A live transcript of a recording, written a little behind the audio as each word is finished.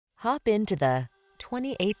Hop into the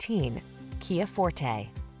 2018 Kia Forte.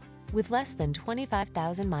 With less than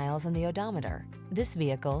 25,000 miles on the odometer, this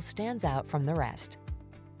vehicle stands out from the rest.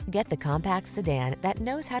 Get the compact sedan that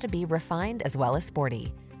knows how to be refined as well as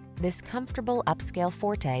sporty. This comfortable upscale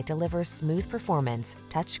Forte delivers smooth performance,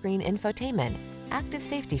 touchscreen infotainment, active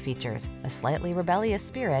safety features, a slightly rebellious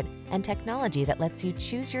spirit, and technology that lets you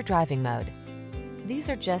choose your driving mode. These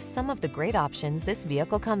are just some of the great options this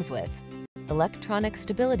vehicle comes with: electronic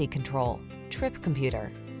stability control, trip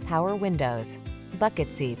computer, power windows,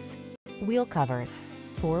 bucket seats, wheel covers,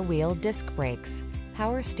 four-wheel disc brakes,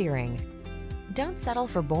 power steering. Don't settle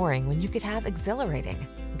for boring when you could have exhilarating.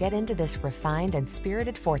 Get into this refined and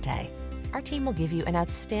spirited Forte. Our team will give you an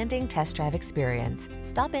outstanding test drive experience.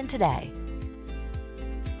 Stop in today.